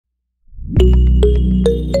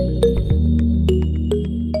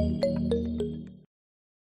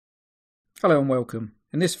Hello and welcome.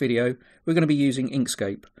 In this video we're going to be using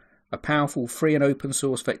Inkscape, a powerful free and open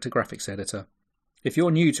source vector graphics editor. If you're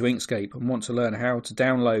new to Inkscape and want to learn how to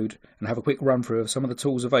download and have a quick run through of some of the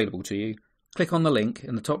tools available to you, click on the link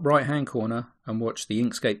in the top right hand corner and watch the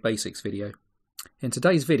Inkscape Basics video. In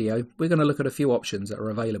today's video we're going to look at a few options that are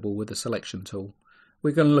available with the selection tool.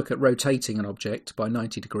 We're going to look at rotating an object by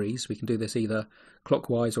 90 degrees. We can do this either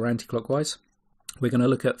clockwise or anti-clockwise. We're going to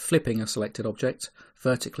look at flipping a selected object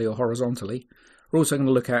vertically or horizontally. We're also going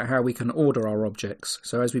to look at how we can order our objects.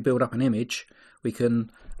 So as we build up an image, we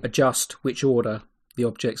can adjust which order the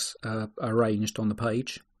objects are arranged on the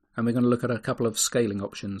page. And we're going to look at a couple of scaling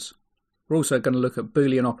options. We're also going to look at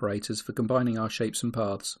Boolean operators for combining our shapes and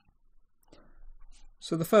paths.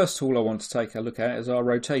 So the first tool I want to take a look at is our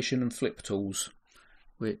rotation and flip tools,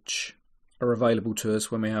 which are available to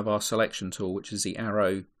us when we have our selection tool, which is the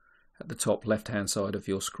arrow at the top left hand side of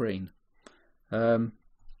your screen.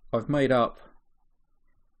 I've made up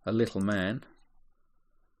a little man.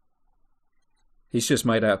 He's just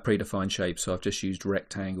made out of predefined shapes, so I've just used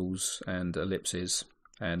rectangles and ellipses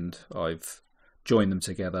and I've joined them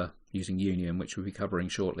together using union, which we'll be covering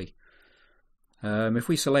shortly. If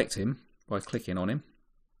we select him by clicking on him,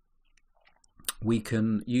 we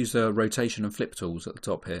can use the rotation and flip tools at the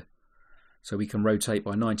top here. So we can rotate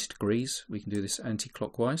by 90 degrees, we can do this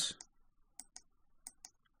anti-clockwise,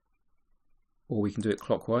 or we can do it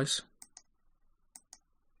clockwise.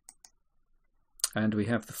 And we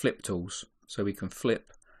have the flip tools, so we can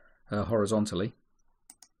flip horizontally,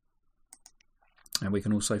 and we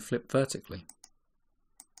can also flip vertically.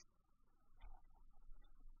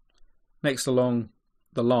 Next along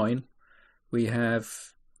the line we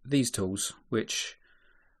have these tools, which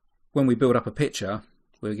when we build up a picture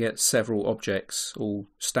we get several objects all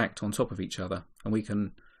stacked on top of each other, and we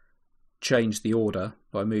can change the order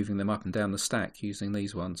by moving them up and down the stack using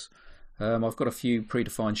these ones. I've got a few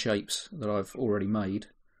predefined shapes that I've already made.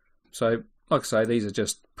 So like I say, these are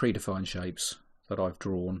just predefined shapes that I've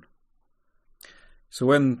drawn. So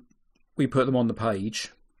when we put them on the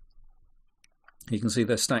page, you can see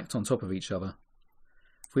they're stacked on top of each other.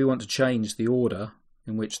 If we want to change the order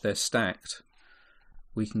in which they're stacked,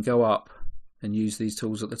 we can go up and use these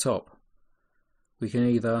tools at the top. We can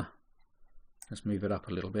either, let's move it up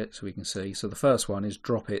a little bit so we can see. So the first one is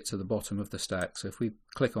drop it to the bottom of the stack. So if we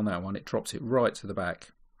click on that one, it drops it right to the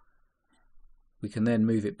back. We can then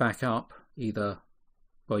move it back up either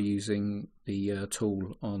by using the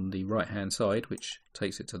tool on the right hand side, which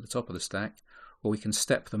takes it to the top of the stack, or we can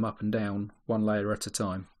step them up and down one layer at a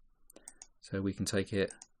time. So we can take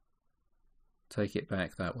it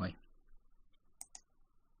back that way.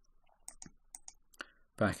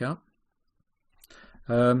 Back up.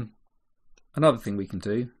 Another thing we can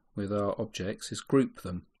do with our objects is group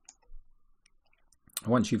them.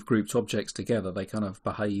 Once you've grouped objects together, they kind of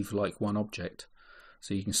behave like one object.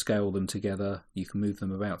 So you can scale them together, you can move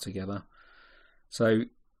them about together. So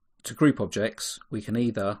to group objects, we can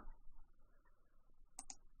either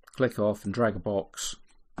click off and drag a box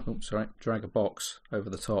over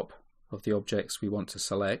the top of the objects we want to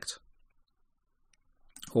select,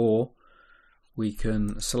 or we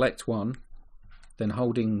can select one, then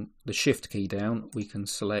holding the shift key down we can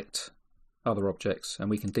select other objects and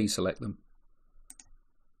we can deselect them.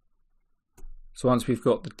 So once we've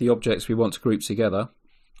got the objects we want to group together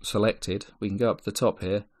selected, we can go up to the top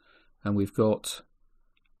here and we've got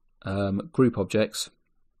group objects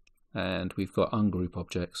and we've got ungroup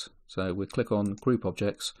objects. So we click on group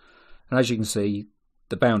objects, and as you can see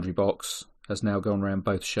the boundary box has now gone around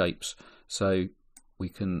both shapes. So we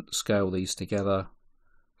can scale these together.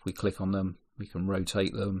 If we click on them, we can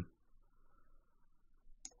rotate them,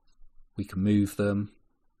 we can move them,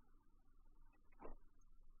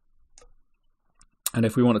 and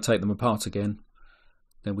if we want to take them apart again,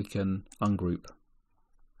 then we can ungroup,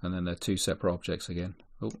 and then they're two separate objects again.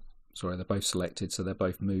 Oh, sorry, they're both selected, so they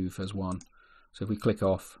both move as one. So if we click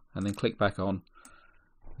off and then click back on,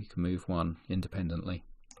 we can move one independently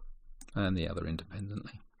and the other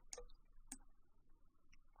independently.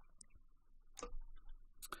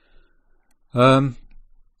 When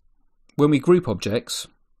we group objects,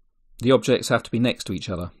 the objects have to be next to each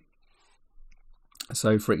other.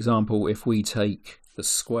 So for example, if we take the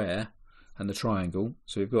square and the triangle,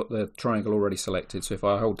 so we've got the triangle already selected, so if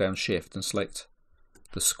I hold down shift and select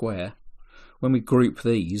the square, when we group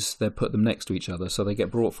these, they put them next to each other, so they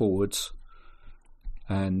get brought forwards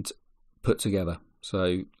and put together.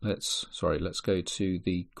 So let's go to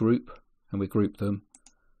the group and we group them,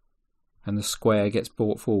 and the square gets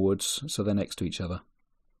brought forwards so they're next to each other.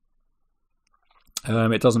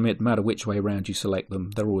 It doesn't matter which way around you select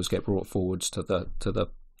them, they'll always get brought forwards to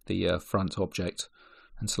the the front object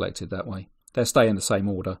and selected that way. They'll stay in the same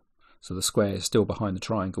order, so the square is still behind the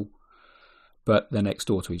triangle, but they're next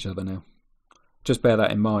door to each other now. Just bear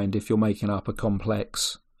that in mind if you're making up a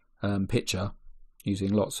complex picture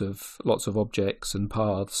using lots of objects and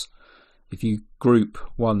paths. If you group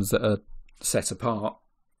ones that are set apart,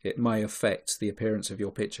 it may affect the appearance of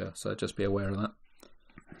your picture, so just be aware of that.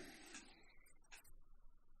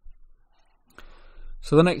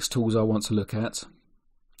 So the next tools I want to look at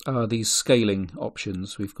are these scaling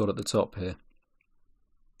options we've got at the top here.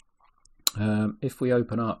 If we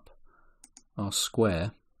open up our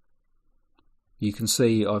square, you can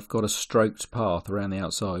see I've got a stroked path around the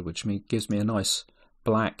outside, which gives me a nice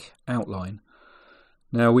black outline.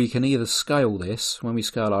 Now we can either scale this when we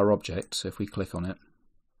scale our object, so if we click on it,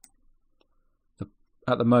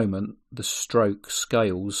 at the moment the stroke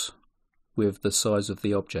scales with the size of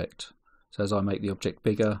the object. So as I make the object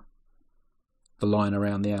bigger, the line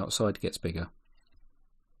around the outside gets bigger.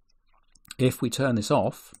 If we turn this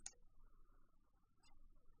off,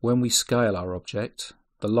 when we scale our object,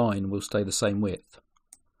 the line will stay the same width.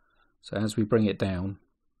 So as we bring it down,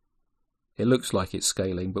 it looks like it's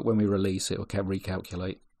scaling, but when we release it will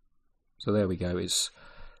recalculate. So there we go, it's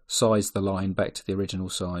sized the line back to the original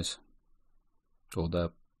size, or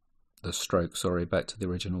the stroke, sorry, back to the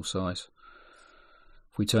original size.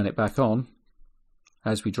 If we turn it back on,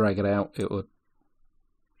 as we drag it out, it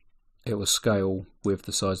will scale with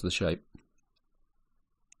the size of the shape.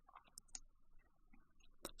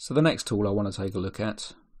 So the next tool I want to take a look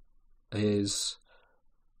at is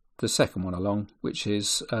the second one along, which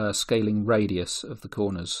is scaling radius of the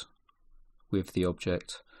corners with the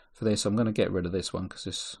object. For this, I'm going to get rid of this one because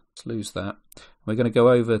let's lose that. We're going to go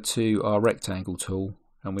over to our rectangle tool,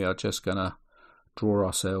 and we are just going to draw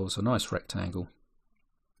ourselves a nice rectangle.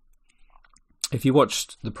 If you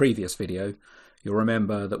watched the previous video, you'll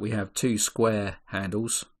remember that we have two square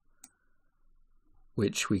handles,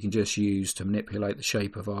 which we can just use to manipulate the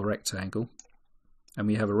shape of our rectangle. And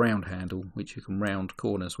we have a round handle, which you can round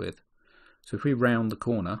corners with. So if we round the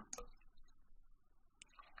corner,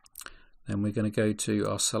 then we're going to go to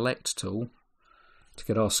our select tool to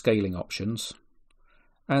get our scaling options.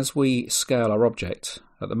 As we scale our object,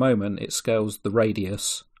 at the moment it scales the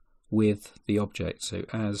radius with the object. So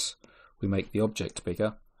as we make the object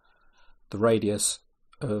bigger, the radius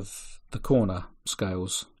of the corner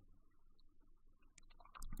scales.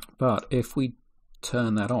 But if we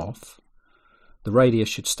turn that off, the radius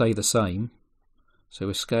should stay the same. So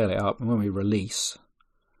we scale it up, and when we release,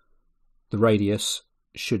 the radius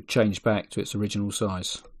should change back to its original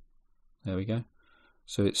size. There we go.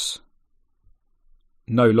 So it's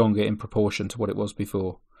no longer in proportion to what it was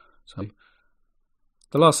before. So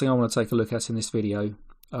the last thing I want to take a look at in this video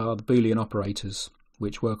are the Boolean operators,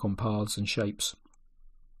 which work on paths and shapes.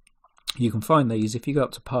 You can find these if you go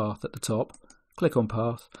up to Path at the top, click on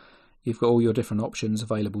Path, you've got all your different options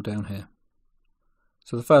available down here.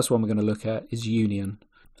 So the first one we're going to look at is union.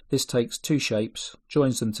 This takes two shapes,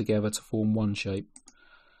 joins them together to form one shape.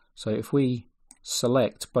 So if we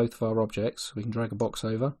select both of our objects, we can drag a box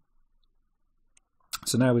over.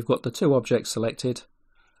 So now we've got the two objects selected.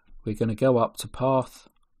 We're going to go up to Path,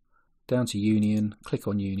 down to Union, click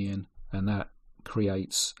on Union, and that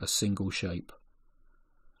creates a single shape.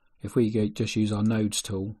 If we just use our nodes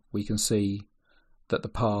tool, we can see that the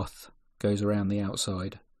path goes around the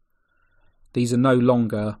outside. These are no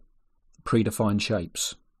longer predefined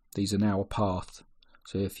shapes. These are now a path.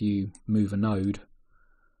 So if you move a node,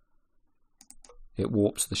 it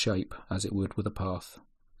warps the shape as it would with a path.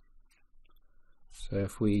 So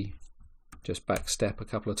if we just back step a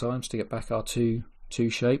couple of times to get back our two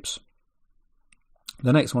shapes.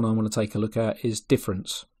 The next one I want to take a look at is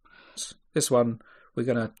difference. This one, we're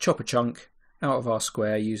going to chop a chunk out of our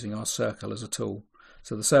square using our circle as a tool.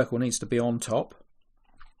 So the circle needs to be on top.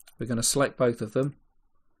 We're going to select both of them.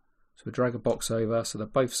 So we drag a box over so they're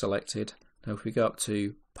both selected. Now if we go up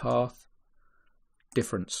to Path,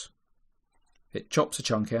 Difference, it chops a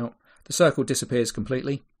chunk out. The circle disappears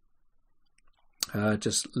completely,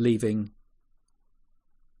 just leaving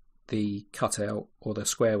the cutout or the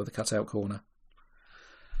square with the cutout corner.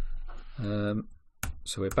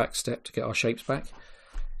 So we're back step to get our shapes back.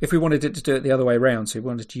 If we wanted it to do it the other way around, so we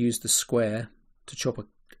wanted to use the square to chop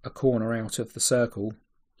a corner out of the circle,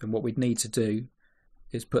 then what we'd need to do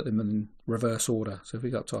is put them in reverse order. So if we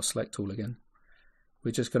go up to our select tool again,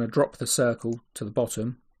 we're just going to drop the circle to the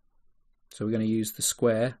bottom. So we're going to use the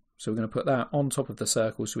square. So we're going to put that on top of the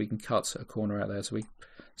circle so we can cut a corner out there. So we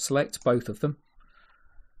select both of them.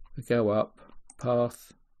 We go up,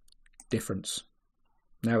 Path, Difference.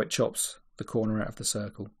 Now it chops the corner out of the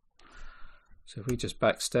circle. So if we just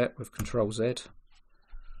back step with Control Z,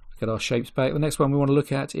 get our shapes back. The next one we want to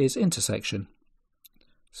look at is intersection.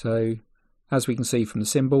 So as we can see from the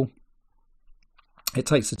symbol, it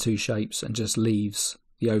takes the two shapes and just leaves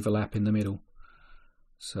the overlap in the middle.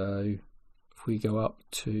 So if we go up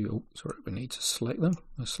to, we need to select them.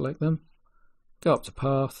 Let's select them. Go up to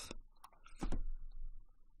Path.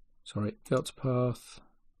 Go up to Path,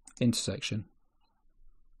 Intersection.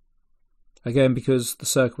 Again, because the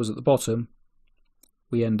circle was at the bottom,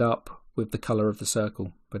 we end up with the colour of the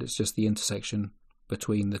circle, but it's just the intersection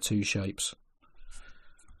between the two shapes.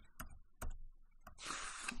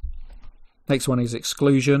 Next one is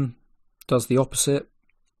exclusion. Does the opposite.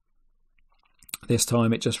 This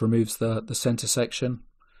time it just removes the centre section.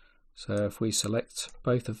 So if we select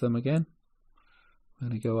both of them again, we're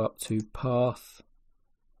going to go up to Path,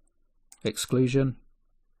 Exclusion,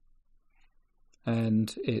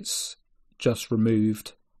 and it's just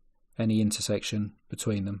removed any intersection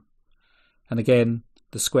between them. And again,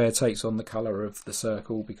 the square takes on the colour of the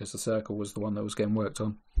circle because the circle was the one that was getting worked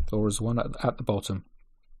on, or was the one at the bottom.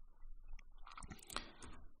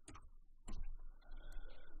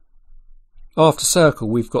 After circle,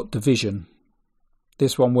 we've got division.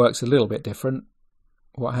 This one works a little bit different.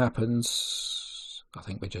 What happens, I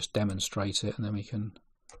think we just demonstrate it and then we can.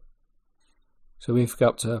 So we've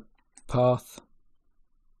got to Path,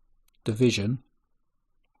 Division.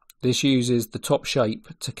 This uses the top shape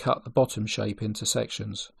to cut the bottom shape into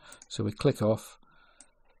sections. So we click off,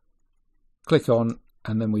 click on,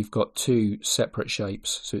 and then we've got two separate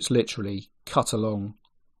shapes. So it's literally cut along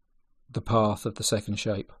the path of the second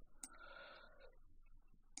shape.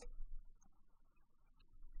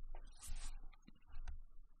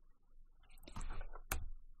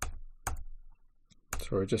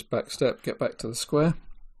 Sorry, just back step, get back to the square.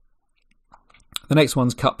 The next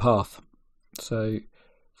one's cut path. So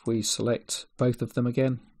if we select both of them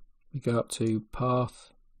again, we go up to Path,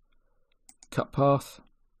 Cut Path.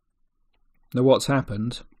 Now what's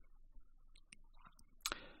happened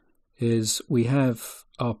is we have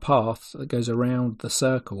our path that goes around the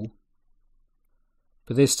circle,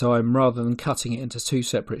 but this time rather than cutting it into two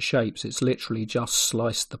separate shapes, it's literally just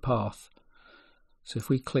sliced the path. So if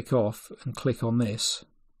we click off and click on this,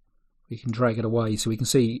 we can drag it away so we can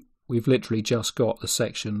see we've literally just got the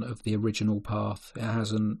section of the original path. It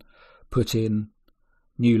hasn't put in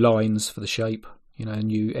new lines for the shape,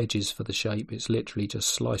 new edges for the shape. It's literally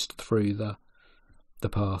just sliced through the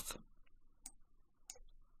path.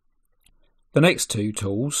 The next two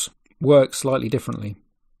tools work slightly differently.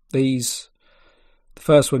 The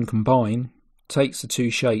first one, Combine, takes the two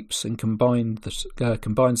shapes and combines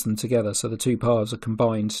them together, so the two paths are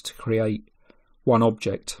combined to create one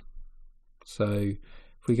object. So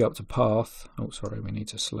if we go up to Path, we need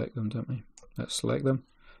to select them, don't we? Let's select them.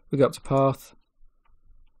 We go up to Path,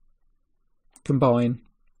 Combine.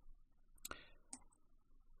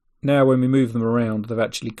 Now when we move them around, they've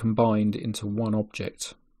actually combined into one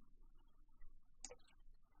object.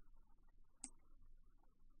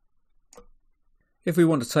 If we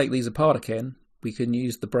want to take these apart again, we can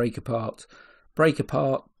use the break apart. Break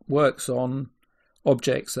apart works on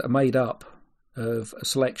objects that are made up of a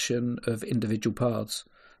selection of individual paths.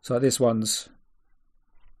 So this one's,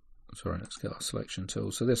 let's get our selection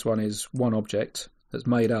tool. So this one is one object that's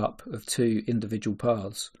made up of two individual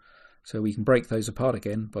paths. So we can break those apart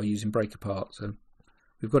again by using break apart. So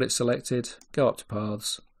we've got it selected, go up to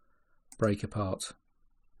Paths, break apart.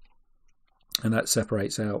 And that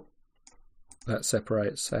separates out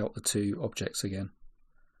the two objects again.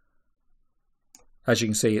 As you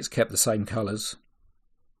can see, it's kept the same colours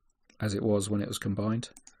as it was when it was combined.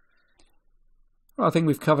 Well, I think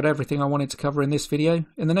we've covered everything I wanted to cover in this video.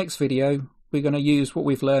 In the next video, we're going to use what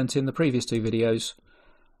we've learnt in the previous two videos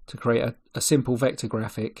to create a simple vector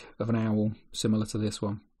graphic of an owl similar to this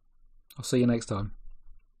one. I'll see you next time.